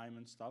all the time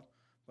and stuff.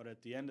 But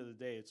at the end of the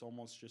day, it's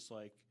almost just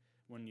like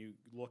when you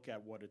look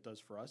at what it does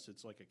for us,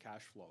 it's like a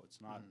cash flow. It's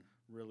not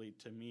really,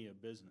 to me, a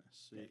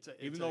business.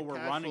 Even though we're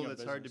cash running flow a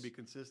that's hard to be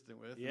business, consistent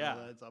with. Yeah. And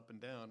all that, it's up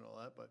and down and all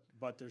that, but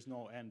but there's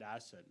no end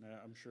asset. And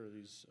I'm sure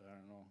these, I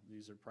don't know,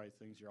 these are probably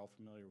things you're all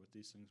familiar with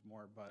these things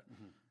more. But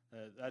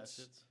that's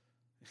it's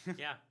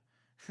Yeah.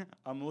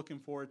 I'm looking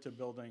forward to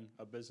building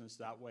a business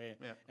that way.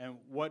 Yeah. And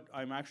what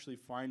I'm actually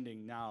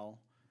finding now,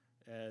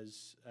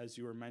 as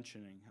you were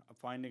mentioning,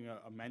 finding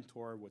a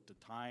mentor with the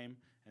time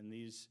and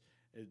these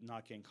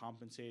not getting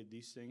compensated,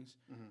 these things.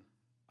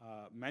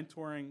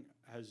 Mentoring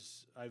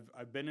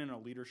I've been in a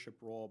leadership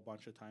role a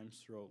bunch of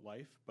times throughout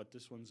life, but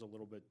this one's a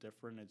little bit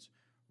different. It's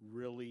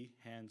really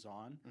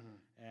hands-on,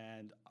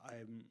 and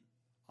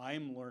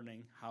I'm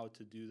learning how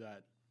to do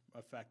that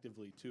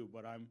effectively too.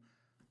 But I'm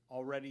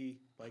already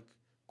like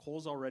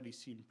Cole's already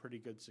seen pretty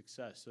good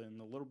success in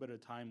a little bit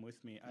of time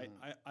with me.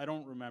 I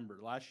don't remember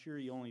last year.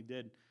 He only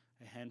did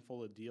a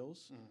handful of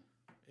deals.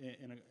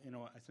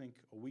 I think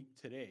a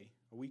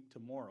week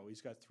tomorrow,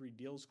 he's got 3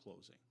 deals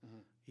closing.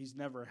 He's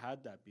never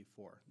had that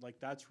before. Like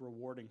that's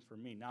rewarding for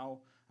me. Now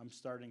I'm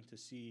starting to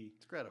see,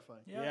 it's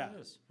gratifying. Yeah, it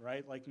is.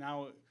 right? Like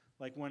now,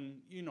 like when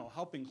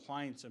helping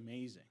clients,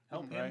 amazing.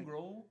 Help right? him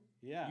grow.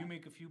 Yeah. You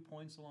make a few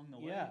points along the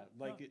way. Yeah,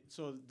 like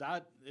so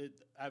that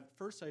at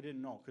first I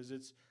didn't know because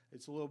it's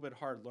a little bit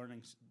hard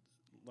learning,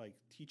 like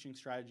teaching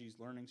strategies,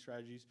 learning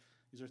strategies.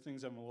 These are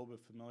things I'm a little bit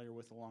familiar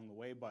with along the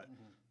way, but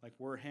like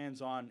we're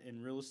hands on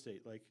in real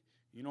estate. Like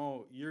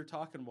you're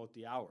talking about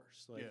the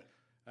hours. Like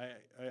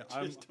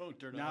I'm Just don't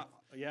turn now. off.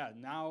 Yeah,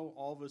 now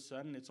all of a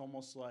sudden it's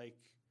almost like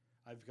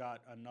I've got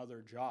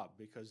another job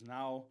because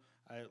now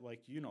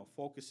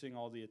focusing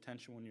all the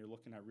attention when you're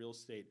looking at real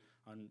estate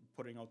on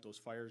putting out those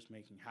fires,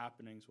 making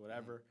happenings,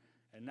 whatever.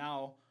 And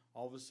now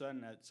all of a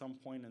sudden at some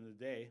point in the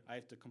day, I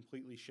have to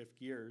completely shift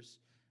gears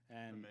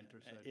and mentor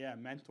side.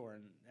 mentor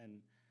and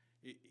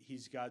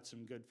he's got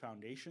some good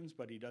foundations,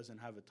 but he doesn't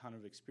have a ton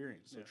of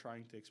experience. So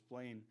trying to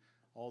explain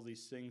all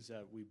these things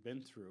that we've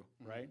been through,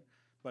 right?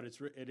 But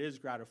it is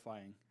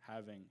gratifying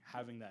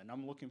having that, and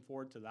I'm looking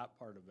forward to that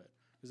part of it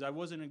because I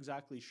wasn't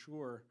exactly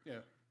sure. Yeah.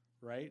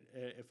 Right,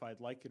 if I'd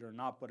like it or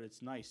not, but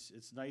it's nice.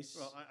 It's nice.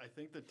 Well, I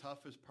think the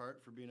toughest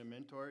part for being a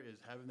mentor is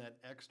having that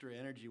extra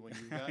energy when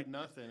you've got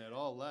nothing at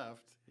all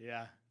left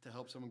Yeah, to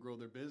help someone grow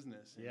their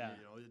business. And, Yeah.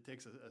 it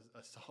takes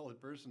a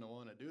solid person to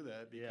want to do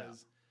that Yeah.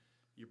 because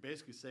you're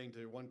basically saying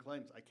to one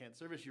client, I can't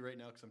service you right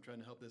now because I'm trying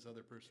to help this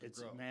other person It's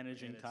grow.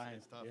 managing And time,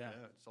 It's tough. yeah.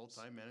 It's all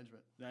time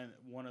management. then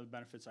one of the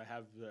benefits I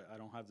have, I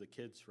don't have the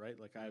kids, right?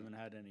 Like I haven't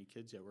had any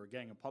kids yet. We're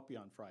getting a puppy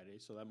on Friday,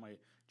 so that might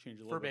change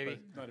a little Fur bit.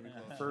 baby. Not even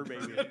close. but- Fur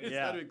baby. It's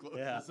yeah, not even close.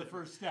 yeah, That's the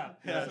first step.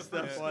 yeah. That's the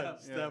Step first one.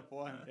 step. Step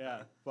one.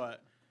 Yeah,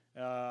 but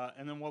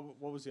and then what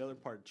was the other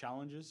part?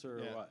 Challenges or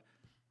Yeah. what?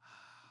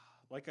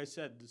 Like I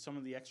said, some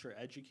of the extra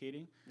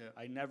educating. Yeah.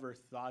 I never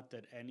thought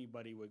that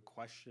anybody would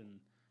question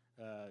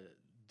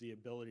the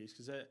abilities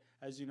because,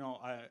 as you know,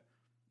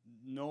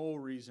 no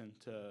reason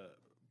to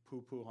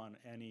poo-poo on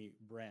any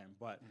brand,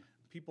 but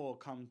people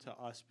come to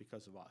us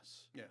because of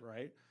us, Yeah.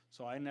 right?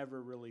 So I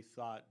never really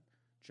thought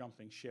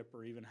jumping ship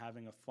or even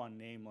having a fun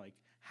name like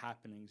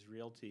Happenings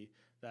Realty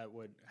that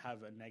would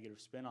have a negative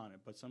spin on it.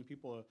 But some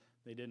people,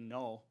 they didn't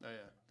know Oh, yeah.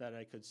 that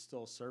I could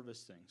still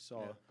service things.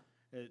 So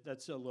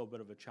that's a little bit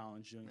of a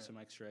challenge doing some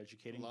extra A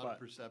educating. lot but of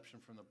perception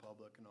from the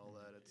public and all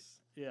that. It's,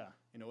 yeah,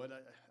 you know what?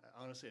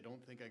 Honestly, I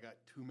don't think I got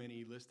too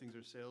many listings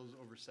or sales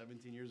over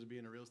 17 years of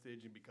being a real estate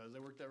agent because I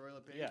worked at Royal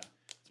LePage. Yeah.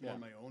 It's more Yeah.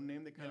 my own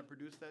name that kind of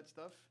produced that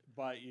stuff.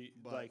 but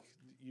But-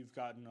 you've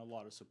gotten a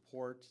lot of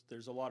support.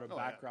 There's a lot of Oh,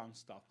 yeah. background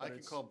stuff. I but can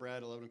it's- call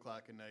Brad 11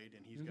 o'clock at night,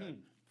 and he's got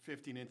Mhm.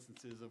 15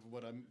 instances of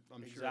what I'm sure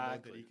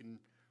about that Exactly. he can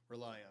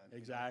rely on.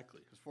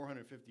 Exactly. Because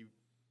 450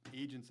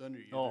 agents under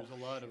you, Oh. there's a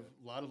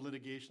lot of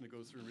litigation that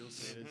goes through real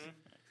estate, as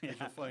Yeah.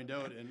 you'll find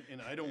out.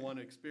 And I don't want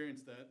to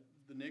experience that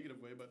the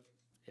negative way, but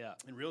Yeah.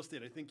 in real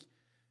estate, I think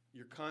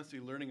you're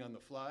constantly learning on the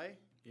fly.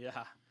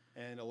 Yeah.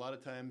 And a lot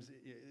of times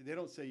they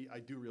don't say I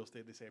do real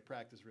estate; they say I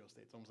practice real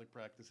estate. It's almost like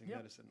practicing Yep.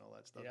 medicine and all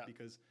that stuff Yeah.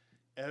 because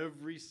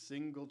every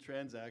single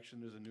transaction,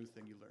 there's a new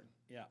thing you learn.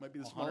 Yeah, Might be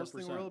the smallest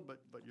thing in the 100%. world,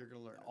 but you're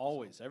going to learn it.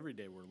 Always, every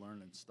day we're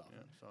learning stuff. Yeah,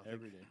 so I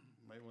Every think day.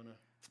 Might want to,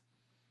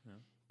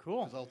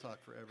 Cool. because I'll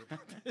talk forever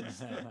about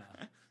this.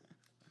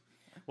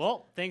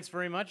 Well, thanks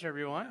very much,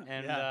 everyone.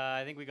 And Yeah.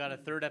 I think we got a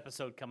third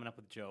episode coming up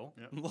with Joe.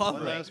 Yeah. Lovely.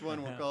 One last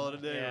one, we'll call it a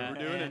day. Yeah, We're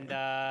doing and it.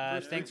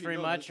 First thanks three-peat. very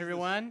No, much, this is the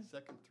everyone.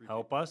 second three-peat.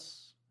 Help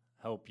us,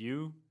 help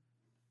you,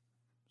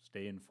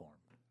 stay informed.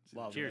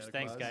 Cheers. Santa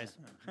Thanks, Claus.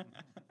 guys.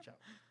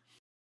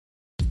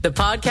 The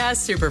Podcast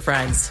Super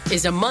Friends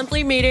is a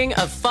monthly meeting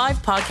of 5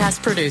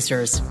 podcast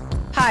producers.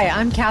 Hi,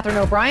 I'm Katherine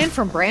O'Brien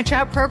from Branch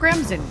Out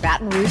Programs in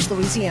Baton Rouge,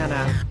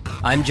 Louisiana.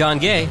 I'm John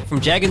Gay from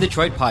Jag and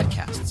Detroit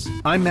Podcasts.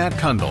 I'm Matt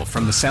Kundle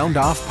from the Sound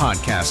Off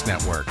Podcast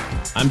Network.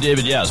 I'm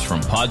David Yaz from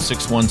Pod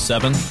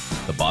 617,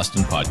 the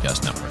Boston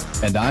Podcast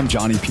Network. And I'm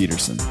Johnny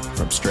Peterson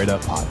from Straight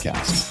Up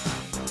Podcasts.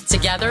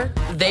 Together,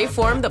 they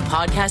form the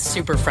Podcast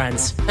Super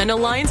Friends, an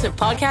alliance of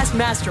podcast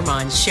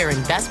masterminds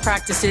sharing best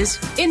practices,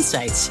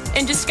 insights,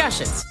 and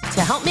discussions to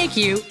help make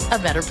you a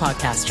better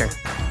podcaster.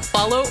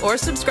 Follow or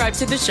subscribe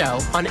to the show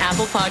on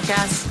Apple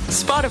Podcasts,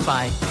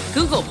 Spotify,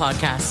 Google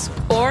Podcasts,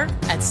 or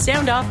at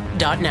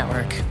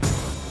soundoff.network.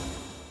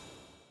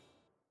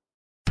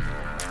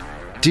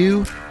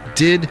 Do,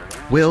 Did,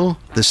 Will,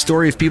 the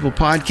Story of People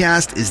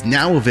podcast is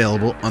now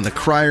available on the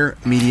Crier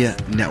Media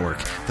Network.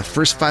 The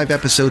first 5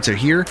 episodes are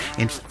here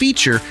and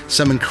feature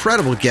some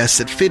incredible guests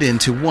that fit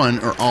into one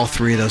or all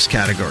 3 of those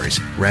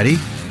categories. Ready?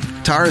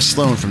 Tara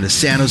Sloan from the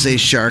San Jose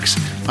Sharks,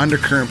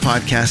 Undercurrent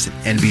podcast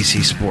at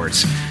NBC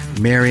Sports.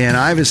 Marianne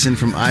Iveson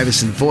from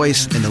Iveson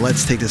Voice and the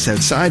Let's Take This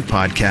Outside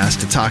podcast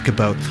to talk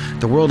about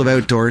the world of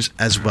outdoors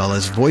as well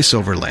as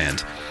voiceover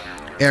land.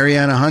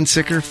 Ariana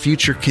Hunsicker,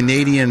 future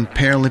Canadian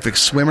Paralympic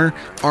swimmer,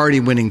 already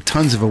winning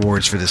tons of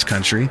awards for this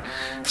country.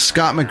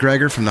 Scott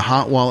McGregor from the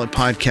Hot Wallet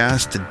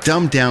podcast to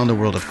dumb down the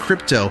world of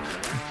crypto,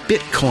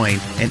 Bitcoin,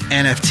 and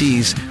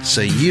NFTs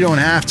so you don't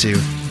have to.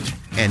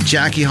 And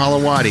Jackie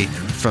Holowati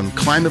from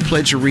Climate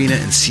Pledge Arena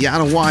in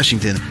Seattle,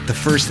 Washington, the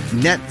first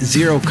net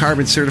zero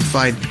carbon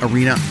certified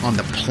arena on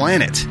the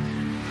planet.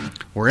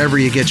 Wherever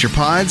you get your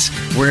pods,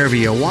 wherever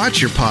you watch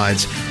your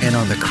pods, and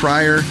on the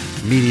Crier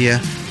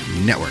Media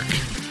Network.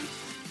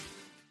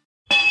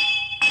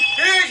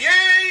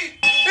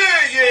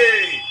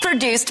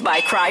 Produced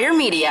by Crier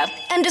Media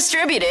and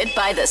distributed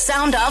by the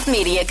Sound Off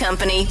Media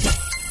Company.